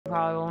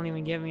probably won't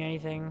even give me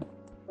anything.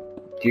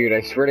 Dude,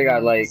 I swear to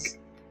God, like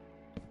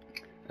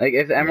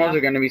if emeralds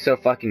are gonna be so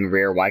fucking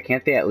rare, why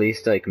can't they at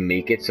least like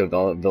make it so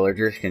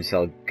villagers can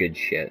sell good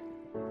shit?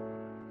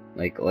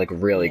 Like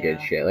really good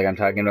shit. Like I'm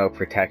talking about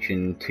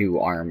protection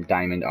 2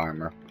 diamond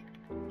armor.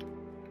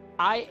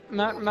 I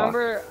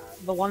remember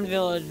the one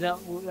village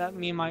that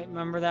me and my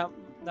remember that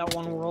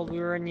one world we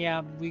were in.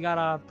 Yeah, we got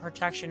a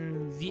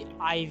protection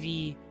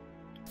IV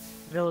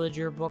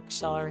villager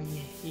bookseller.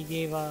 He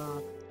gave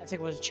a, I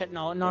think it was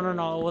no,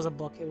 it was a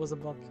book. It was a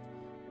book.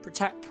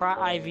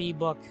 IV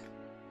book.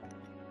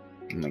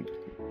 Like,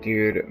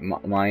 dude,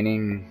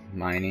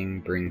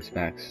 mining brings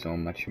back so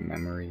much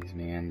memories,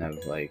 man,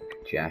 of like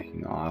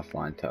jacking off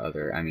onto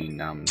other.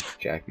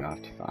 Jacking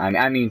off to.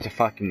 I mean to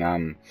fucking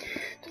not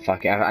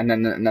fuck.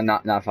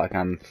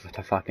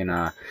 To fucking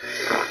I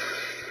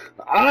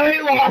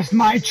lost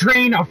my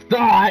train of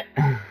thought.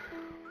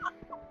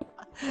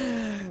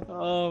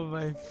 Oh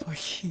my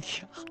fucking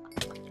god.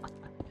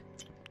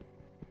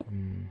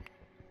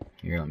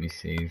 Here, let me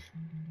save.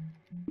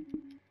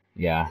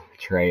 Yeah,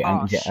 Trey.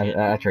 Oh,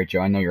 that's right,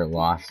 Joe. I know you're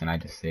lost, and I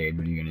just saved.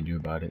 What are you gonna do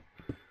about it?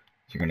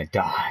 You're gonna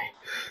die.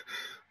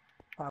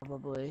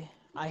 Probably.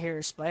 I hear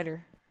a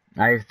spider.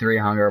 I have 3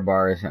 hunger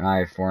bars, and I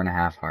have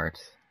 4.5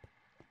 hearts.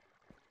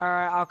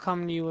 Alright, I'll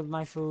come to you with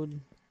my food.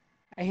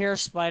 I hear a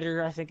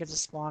spider. I think it's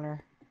a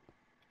spawner.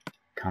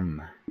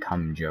 Come,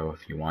 Joe,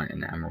 if you want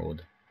an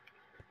emerald.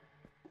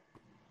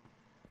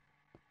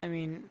 I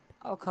mean,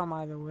 I'll come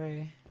either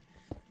way.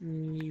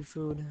 You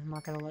food. I'm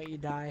not gonna let you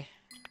die.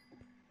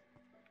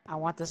 I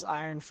want this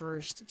iron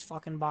first. It's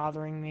fucking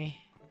bothering me.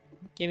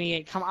 Give me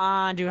it. Come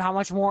on, dude. How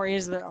much more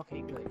is there?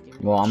 Okay, good. Give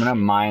me well, I'm gonna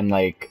mine,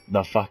 like,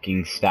 the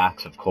fucking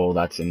stacks of coal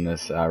that's in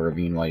this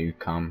ravine while you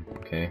come,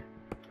 okay?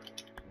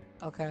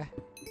 Okay.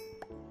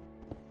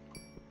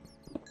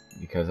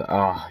 Because,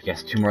 oh,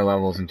 yes, 2 more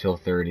levels until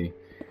 30.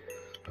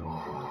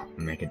 Oh,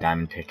 make a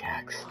diamond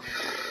pickaxe.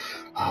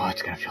 Oh,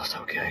 it's gonna feel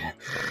so good.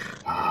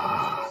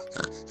 Oh.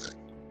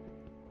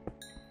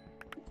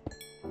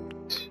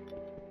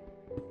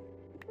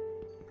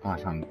 Oh, I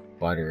found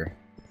butter.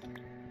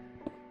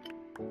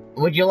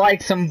 Would you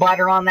like some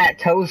butter on that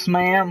toast,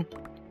 ma'am?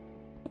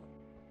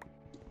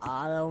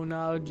 I don't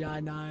know,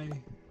 Johnny.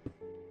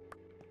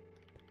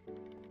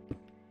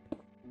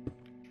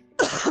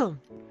 Oh,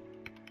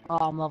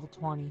 I'm level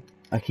 20.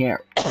 I can't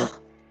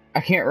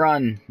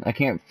run. I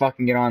can't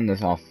fucking get on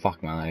this. Oh,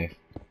 fuck my life.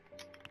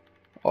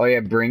 Oh yeah,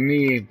 bring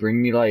me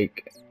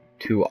like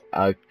 2,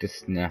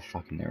 just, nah,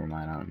 fucking never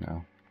mind, I don't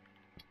know.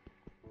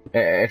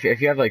 If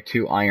you have like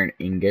 2 iron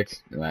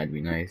ingots, that'd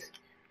be nice.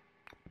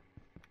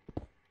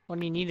 What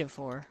do you need it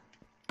for?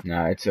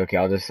 No, it's okay,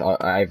 I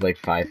have like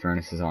 5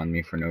 furnaces on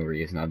me for no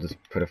reason. I'll just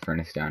put a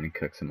furnace down and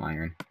cook some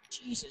iron.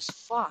 Jesus,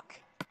 fuck.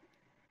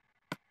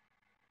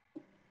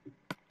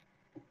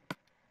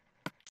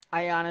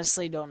 I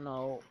honestly don't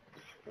know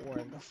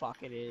where the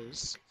fuck it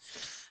is.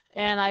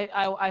 And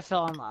I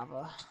fell in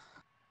lava.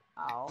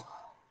 Ow.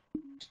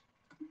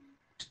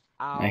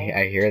 Ow.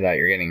 I hear that,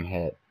 you're getting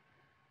hit.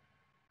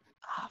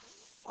 Ah,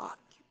 fuck,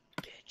 you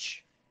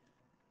bitch.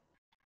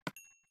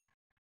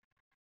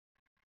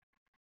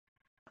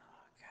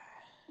 Okay.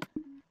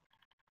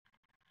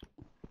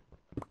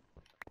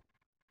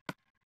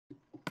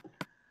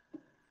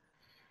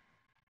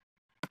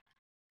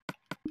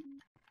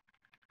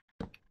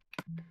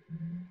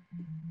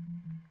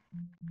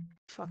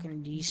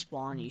 Fucking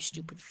despawn, you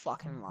stupid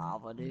fucking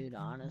lava, dude,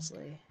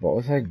 honestly. What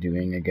was I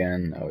doing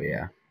again? Oh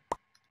yeah.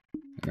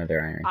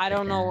 Another iron. I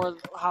don't know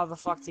how the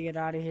fuck to get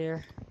out of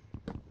here.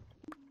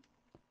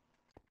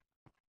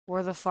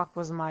 Where the fuck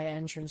was my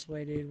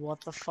entranceway, dude?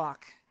 What the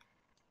fuck?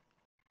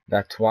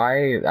 That's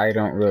why I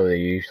don't really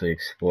usually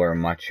explore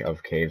much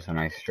of caves when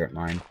I strip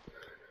mine.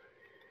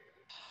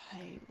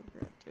 I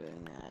regret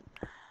doing that.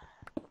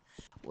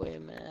 Wait a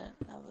minute,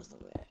 that was the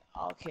way.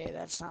 Okay,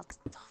 that's not.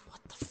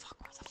 What the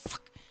fuck? Where the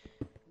fuck?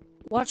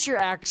 What's your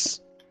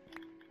X?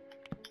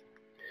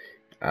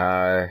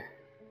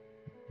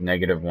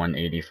 Negative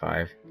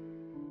 185.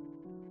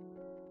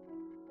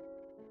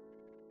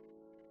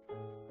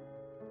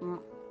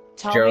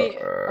 Tell me.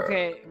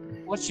 Okay,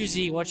 what's your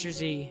Z? What's your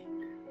Z?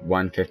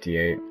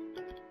 158.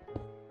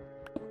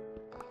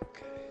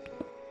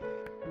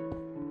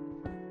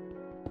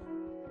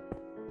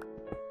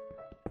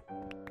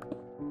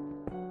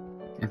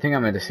 I think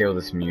I'm gonna disable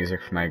this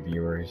music for my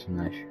viewers. I'm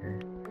not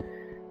sure.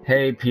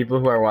 Hey, people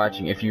who are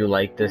watching, if you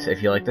like this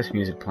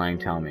music playing,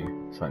 tell me.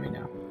 Just let me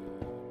know.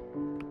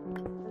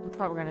 I'm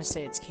probably gonna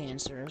say it's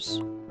cancerous.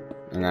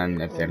 And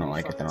then if they don't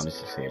like it, then I'll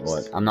just disable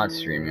it. I'm not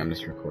streaming, I'm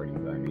just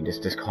recording, but I mean,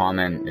 just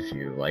comment if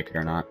you like it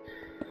or not.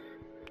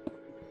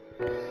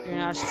 You're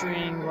not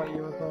streaming what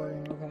you're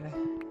recording, okay?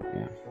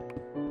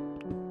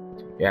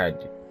 Yeah. Yeah,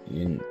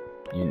 you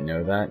didn't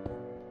know that?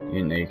 You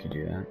didn't know you could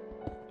do that?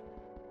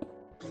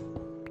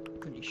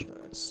 Pretty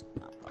sure it's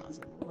not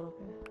possible,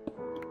 okay?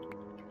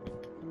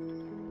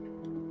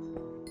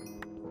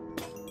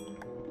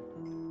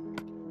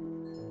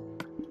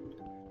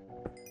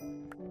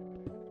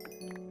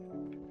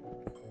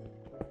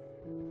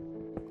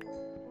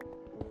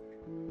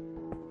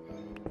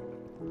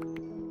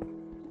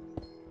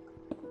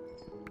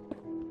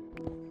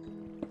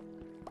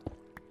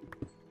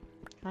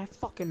 I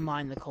fucking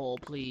mine the coal,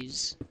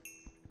 please?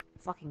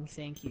 Fucking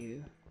thank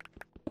you.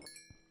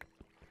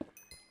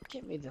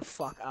 Get me the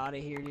fuck out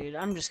of here, dude.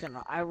 I'm just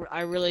gonna.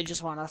 I really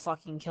just want to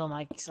fucking kill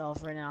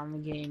myself right now in the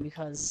game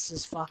because this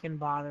is fucking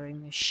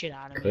bothering the shit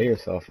out of me. Kill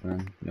yourself,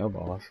 man. No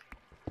balls.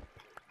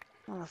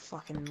 I'm gonna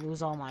fucking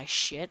lose all my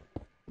shit.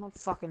 I'm not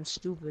fucking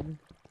stupid.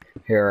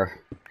 Here,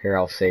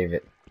 I'll save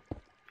it.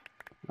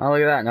 Oh,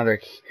 look at that, another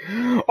key.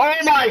 Oh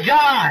my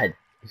god!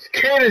 This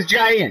cave is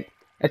giant!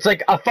 It's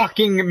like a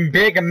fucking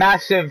big,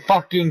 massive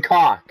fucking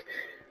cock.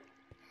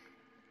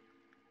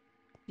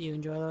 Do you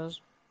enjoy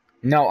those?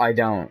 No, I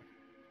don't.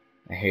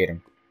 I hate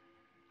him.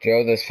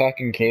 Joe, this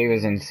fucking cave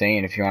is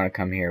insane if you want to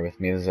come here with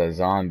me. This is a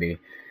zombie.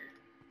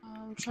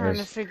 I'm trying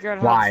to figure out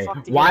how Why? the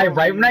fuck to Why? get over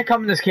Right when you. I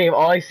come in this cave,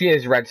 all I see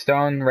is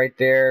redstone right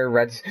there.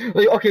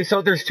 Okay,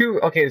 so there's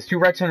two. Okay, there's two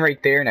redstone right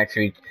there next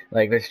to each.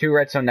 Like there's two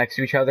redstone next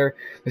to each other.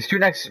 There's two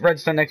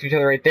redstone next to each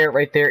other right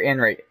there,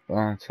 and right.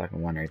 Well, it's fucking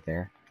one right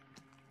there.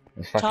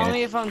 Tell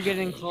me if I'm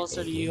getting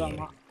closer to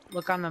you.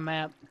 Look on the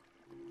map.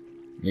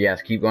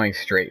 Yes, keep going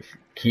straight.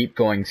 Keep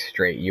going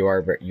straight. You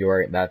are.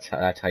 That's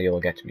how you'll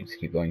get to me. Just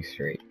keep going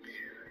straight.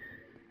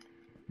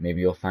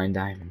 Maybe you'll find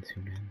diamonds.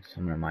 Who knows?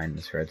 I'm gonna mine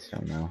this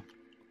redstone now.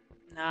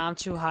 Nah, I'm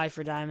too high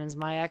for diamonds.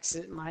 My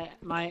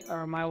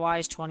Y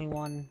is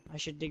 21. I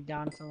should dig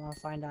down if I want to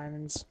find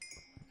diamonds.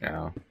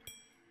 No.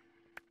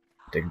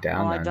 Dig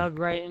down. Oh, I then. dug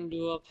right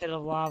into a pit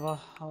of lava.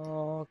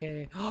 Oh,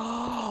 okay.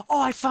 Oh,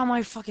 I found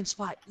my fucking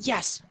spot.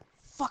 Yes.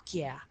 Fuck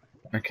yeah.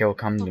 Okay, well,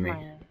 come to me.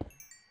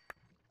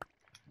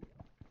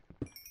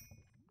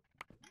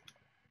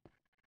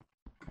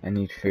 I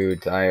need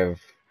food. I have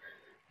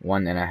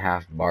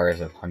 1.5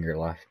 bars of hunger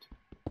left.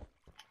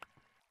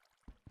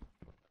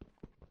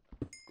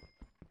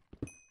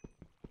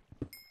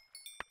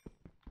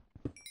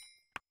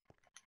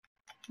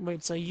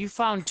 Wait, so you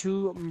found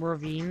 2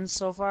 ravines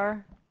so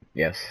far?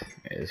 Yes,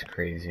 it is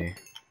crazy.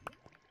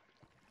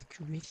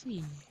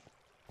 Crazy.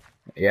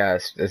 Yeah,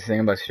 the thing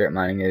about strip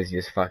mining is you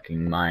just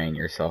fucking mine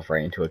yourself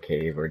right into a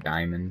cave or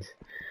diamonds.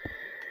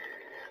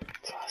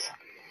 It's awesome.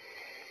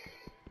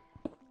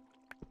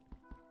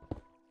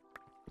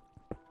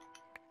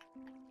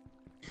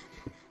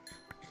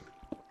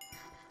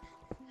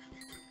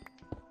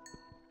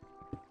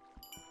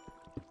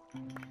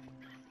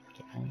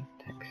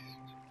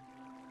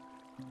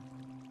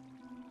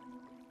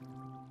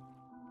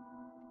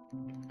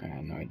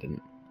 No, I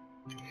didn't.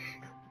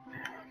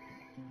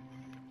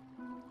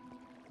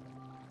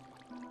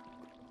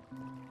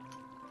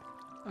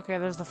 Okay,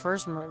 there's the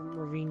first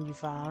ravine you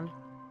found.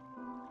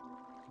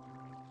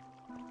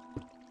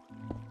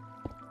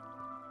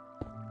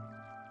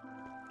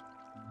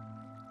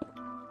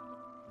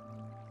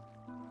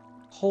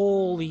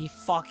 Holy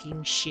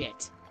fucking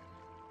shit.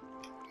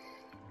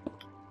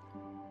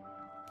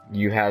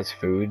 You has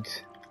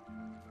foods?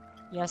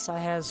 Yes, I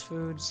has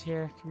foods.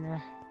 Here, come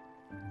here.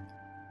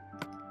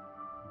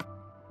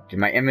 Dude,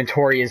 my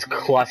inventory is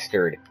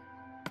clustered.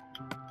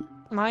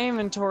 My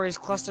inventory is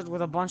clustered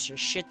with a bunch of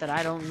shit that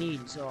I don't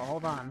need, so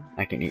hold on.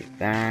 I can eat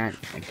that,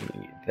 I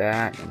can eat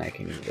that, and I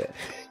can eat this.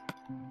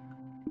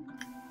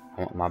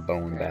 I want my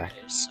bone back.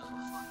 You're so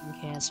fucking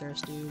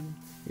cancerous, dude.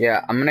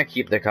 Yeah, I'm gonna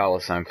keep the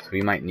cobblestone because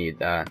we might need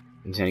that.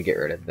 I'm just gonna get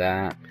rid of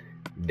that.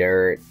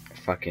 Dirt,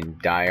 fucking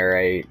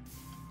diorite,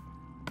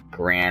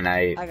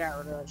 granite. I got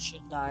rid of that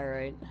shit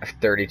diorite. I have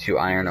 32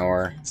 iron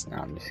ore. No,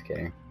 I'm just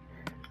kidding.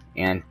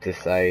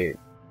 Andesite.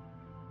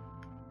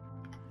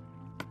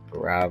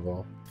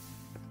 Gravel.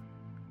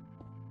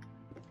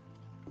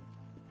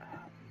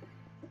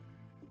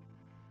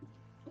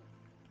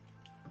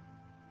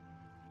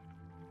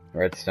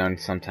 Redstone,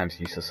 sometimes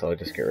useless, so I'll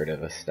just get rid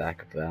of a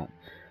stack of that.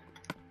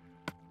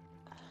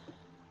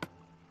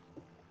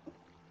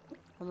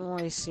 I'm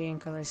only seeing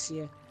because I see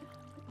it.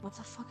 What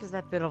the fuck is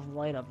that bit of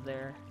light up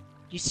there?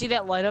 You see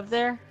that light up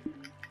there?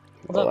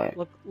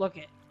 Look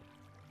it.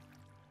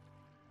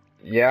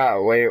 Yeah,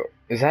 wait,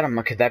 is that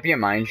could that be a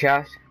mine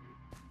shaft?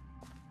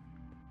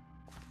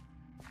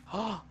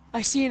 Oh,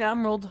 I see an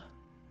emerald.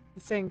 I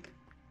think.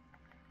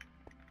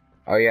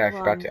 Oh yeah,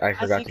 Hold on. I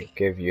forgot to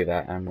give you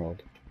that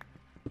emerald.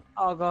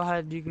 Oh, go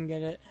ahead. You can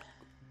get it.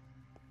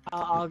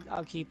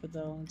 I'll keep it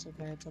though. It's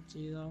okay. It's up to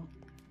you though.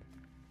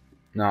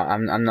 No,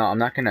 I'm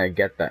not gonna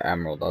get the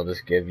emerald. I'll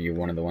just give you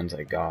one of the ones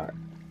I got.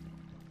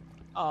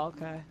 Oh,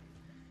 okay.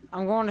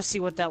 I'm going to see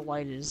what that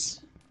light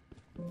is.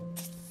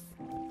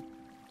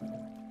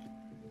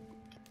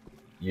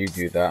 You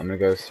do that. I'm gonna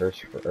go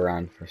search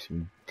around for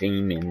some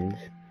demons.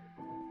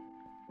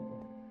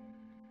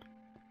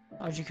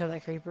 Oh, did you kill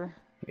that creeper?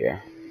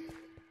 Yeah.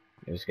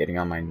 It was getting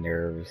on my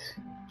nerves.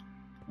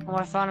 Oh,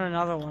 I found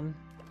another one.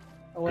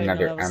 Oh wait,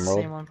 Another no, that was emerald?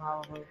 the same one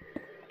probably.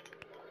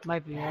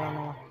 Might be, I don't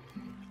know.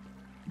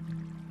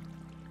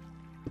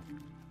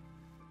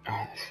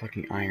 Oh, this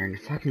fucking iron.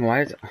 Fucking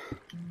why is it?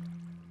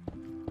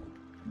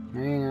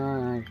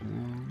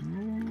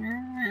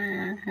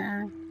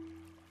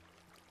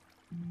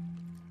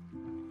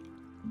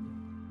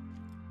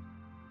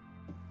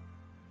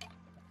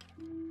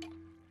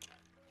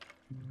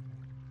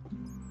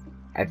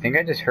 I think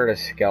I just heard a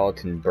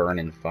skeleton burn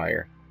in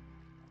fire.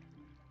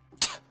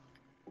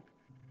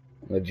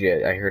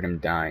 Legit, I heard him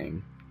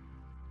dying.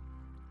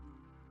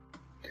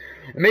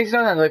 It makes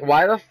no sense. Like,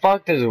 why the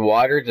fuck does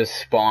water just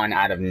spawn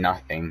out of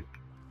nothing?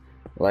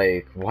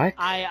 Like, what?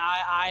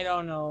 I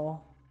don't know.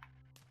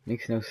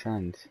 Makes no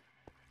sense.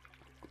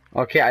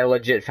 Okay, I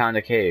legit found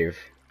a cave.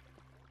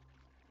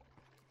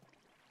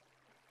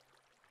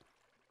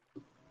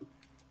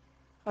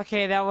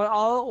 Okay, that was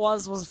all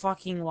it was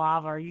fucking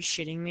lava. Are you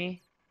shitting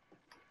me?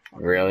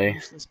 Really?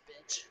 Useless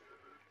bitch.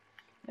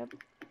 Yep.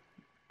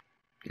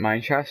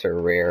 Mine shafts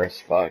are rare as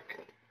fuck.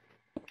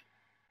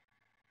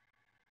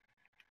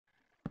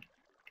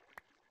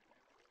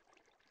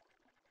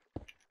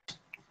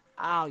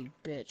 Ow, you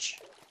bitch.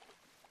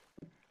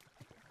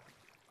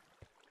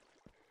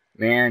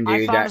 Man,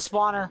 dude, I found a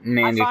spawner.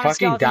 man, I dude, found a fucking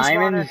skeleton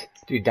diamonds,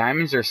 spawner. dude,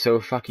 diamonds are so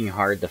fucking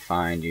hard to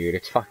find, dude.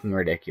 It's fucking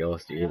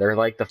ridiculous, dude. Yeah. They're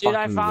like the Dude,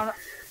 fucking.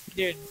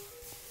 Dude.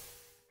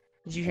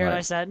 Did you hear what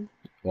I said?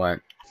 What?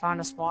 I found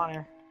a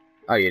spawner.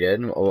 Oh, you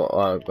did?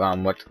 What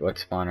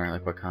spawner?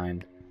 Like, what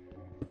kind?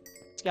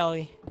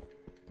 Skelly.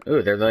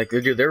 Ooh, they're like,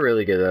 dude, they're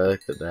really good. They're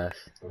like the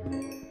best.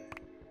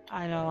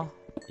 I know.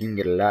 You can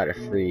get a lot of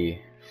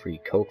free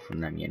coke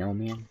from them, you know,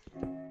 man.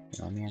 You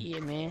know, man. Yeah,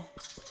 man.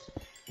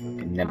 You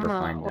can never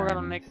find We're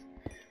gonna diamonds.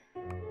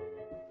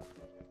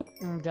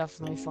 I'm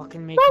definitely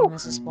fucking making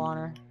this a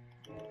spawner.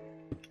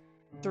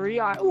 3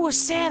 iron. Ooh, a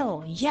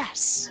saddle!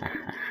 Yes!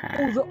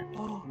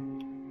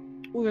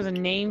 Ooh, there's a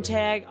name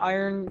tag,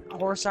 iron,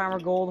 horse armor,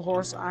 gold,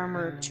 horse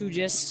armor, 2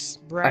 discs,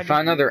 bread. I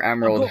found another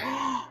emerald.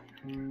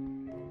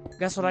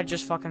 Guess what I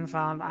just fucking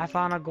found? I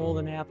found a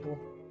golden apple.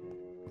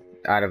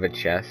 Out of a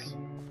chest.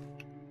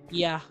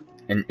 Yeah.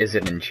 And is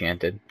it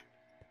enchanted?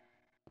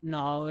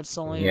 No, it's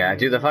only... Yeah,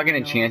 dude, the fucking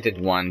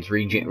enchanted ones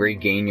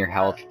regain your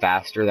health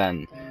faster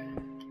than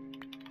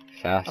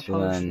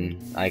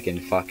I can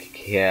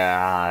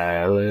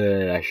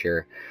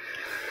sure.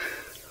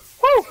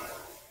 Woo!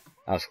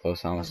 That was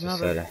close. I almost just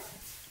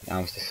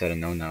said a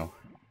no.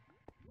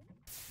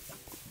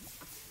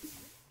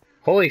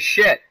 Holy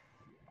shit!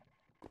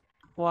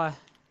 What?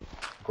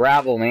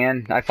 Gravel,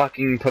 man. I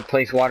fucking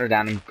placed water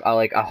down in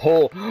like a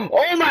hole.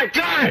 Oh my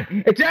god!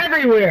 It's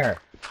everywhere!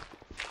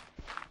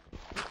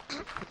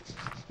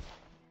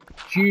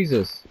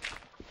 Jesus.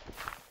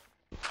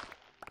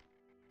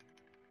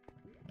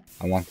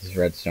 I want this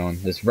redstone.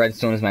 This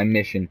redstone is my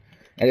mission.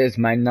 It is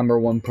my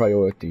 #1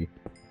 priority.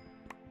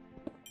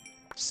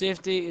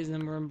 Safety is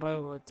 #1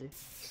 priority.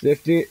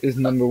 Safety is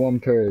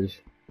 #1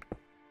 purge.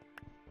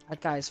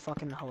 That guy's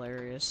fucking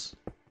hilarious.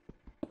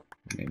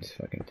 He just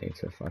fucking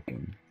takes a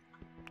fucking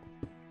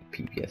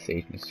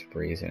PPSH and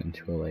sprays it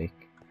into a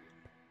lake.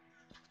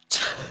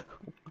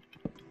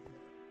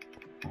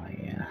 Oh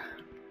yeah.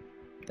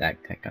 That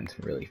gun's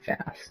really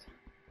fast.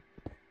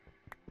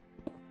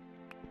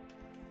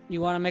 You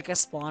want to make a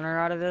spawner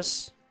out of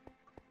this?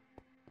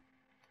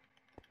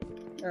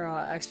 Or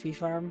XP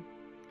farm?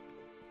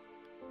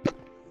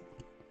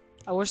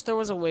 I wish there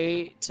was a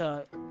way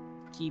to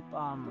keep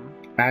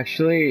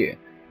Actually,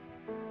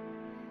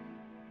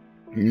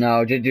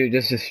 no,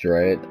 just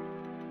destroy it.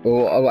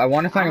 Oh, I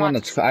want to find one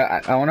that's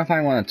I want to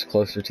find one that's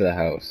closer to the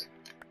house.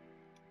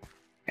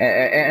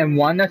 And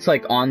one that's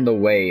like on the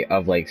way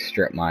of like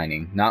strip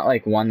mining, not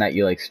like one that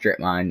you like strip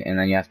mine and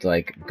then you have to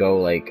like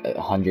go like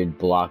 100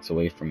 blocks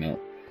away from it.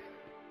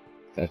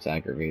 That's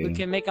aggravating. We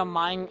can make a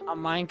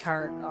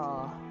minecart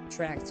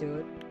track to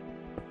it.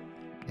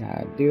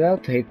 Yeah, dude, that'll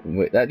take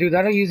that. Dude,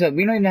 that'll use that.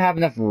 We don't even have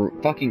enough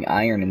fucking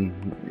iron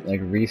and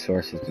like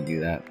resources to do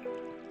that.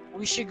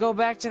 We should go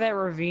back to that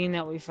ravine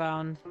that we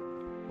found.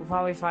 We'll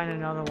probably find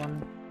another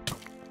one.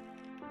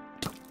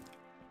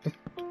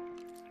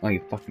 Oh,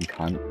 you fucking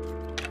cunt.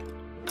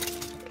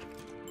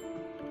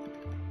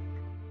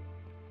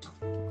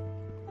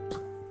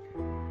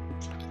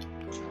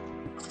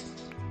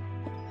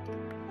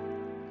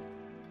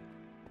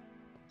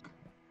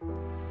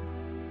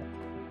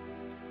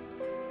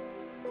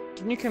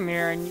 Can you come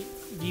here and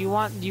do you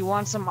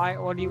want some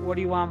what do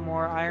you want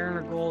more, iron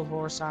or gold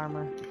horse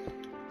armor?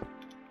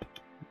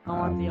 I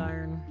want the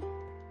iron.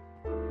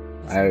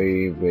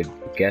 I would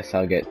guess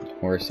I'll get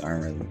horse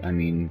armor. I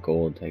mean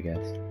gold, I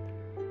guess.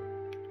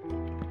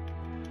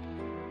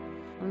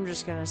 I'm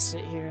just gonna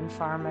sit here and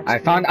farm XP. I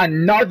found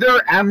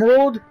another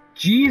emerald.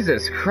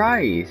 Jesus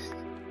Christ!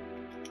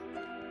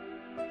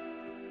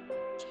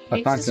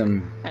 I found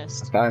some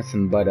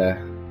butter.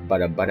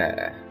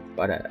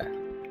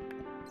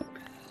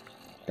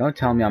 Don't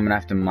tell me I'm gonna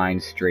have to mine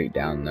straight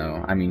down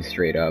though. I mean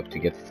straight up to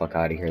get the fuck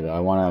out of here though. I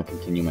wanna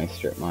continue my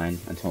strip mine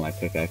until my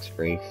pickaxe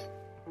breaks.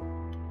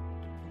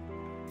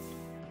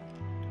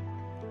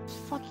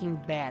 Fucking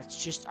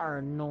bats just are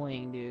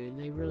annoying, dude.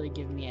 They really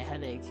give me a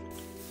headache.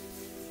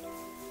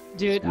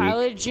 Dude, I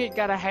legit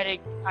got a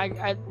headache.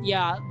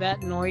 Yeah,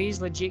 that noise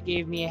legit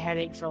gave me a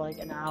headache for like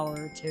an hour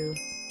or two.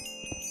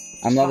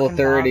 I'm level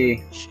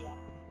 30.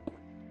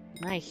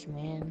 Nice,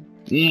 man.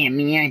 Yeah,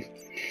 man.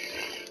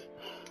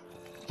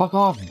 Fuck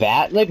off,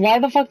 bat. Like, why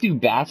the fuck do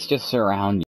bats just surround you?